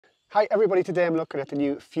Hi everybody, today I'm looking at the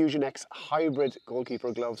new Fusion X Hybrid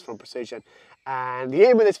Goalkeeper gloves from Precision, and the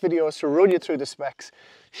aim of this video is to run you through the specs,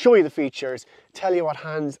 show you the features, tell you what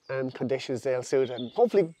hands and conditions they'll suit, and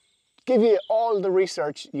hopefully give you all the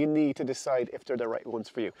research you need to decide if they're the right ones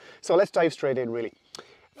for you. So let's dive straight in really.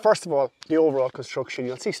 First of all, the overall construction.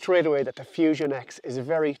 You'll see straight away that the Fusion X is a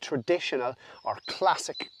very traditional or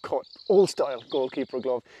classic cut, old style goalkeeper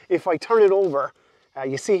glove. If I turn it over,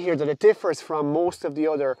 you see here that it differs from most of the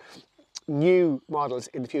other new models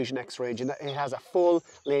in the Fusion X range, and it has a full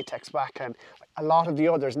latex backhand. A lot of the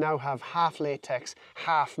others now have half latex,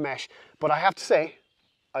 half mesh, but I have to say,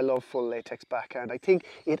 I love full latex backhand. I think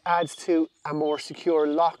it adds to a more secure,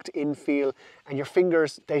 locked in feel, and your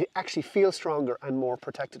fingers, they actually feel stronger and more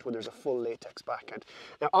protected when there's a full latex backhand.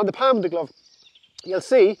 Now on the palm of the glove, you'll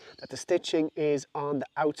see that the stitching is on the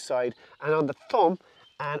outside, and on the thumb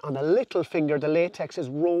and on the little finger, the latex is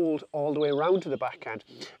rolled all the way around to the backhand.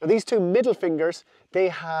 Now these two middle fingers, they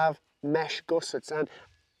have mesh gussets, and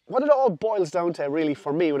what it all boils down to really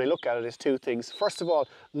for me when I look at it is two things. First of all,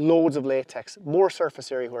 loads of latex, more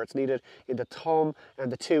surface area where it's needed in the thumb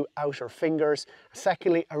and the two outer fingers.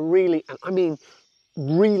 Secondly, a really, and I mean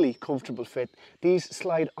really comfortable fit. These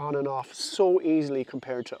slide on and off so easily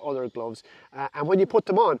compared to other gloves, and when you put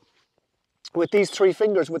them on, with these three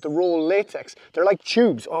fingers with the roll latex, they're like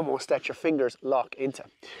tubes almost that your fingers lock into.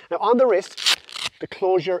 Now on the wrist, the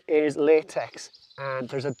closure is latex, and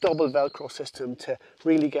there's a double Velcro system to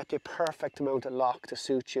really get the perfect amount of lock to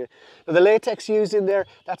suit you. Now the latex used in there,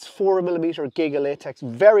 that's 4mm Giga Latex,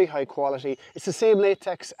 very high quality. It's the same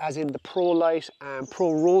latex as in the Pro Light and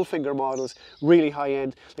Pro Roll Finger models, really high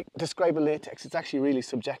end. Like describing latex, it's actually really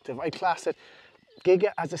subjective. I class it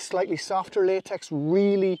Giga as a slightly softer latex,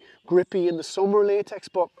 really grippy in the summer latex,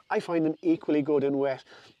 but I find them equally good in wet,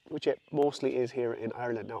 which it mostly is here in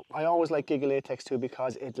Ireland. Now, I always like Giga Latex too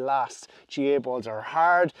because it lasts. GAA balls are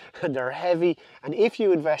hard and they're heavy, and if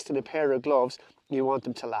you invest in a pair of gloves, you want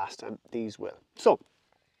them to last, and these will. So,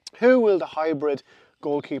 who will the hybrid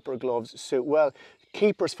goalkeeper gloves suit? Well,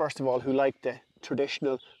 keepers first of all who like the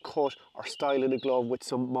traditional cut or style in a glove with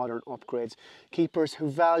some modern upgrades. Keepers who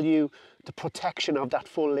value the protection of that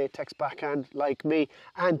full latex backhand like me.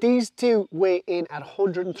 And these do weigh in at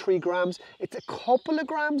 103 grams. It's a couple of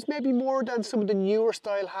grams maybe more than some of the newer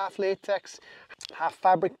style half latex, half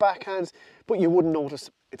fabric backhands, but you wouldn't notice.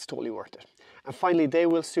 It's totally worth it. And finally, they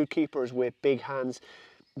will suit keepers with big hands.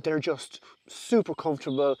 They're just super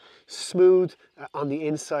comfortable, smooth on the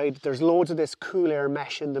inside. There's loads of this cool air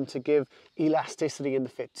mesh in them to give elasticity in the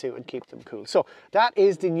fit too and keep them cool. So that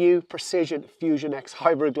is the new Precision Fusion X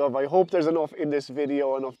Hybrid Glove. I hope there's enough in this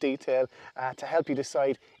video, enough detail to help you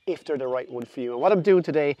decide if they're the right one for you. And what I'm doing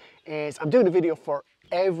today is I'm doing a video for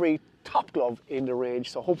every top glove in the range.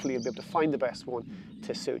 So hopefully you'll be able to find the best one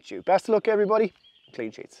to suit you. Best of luck everybody,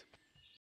 clean sheets.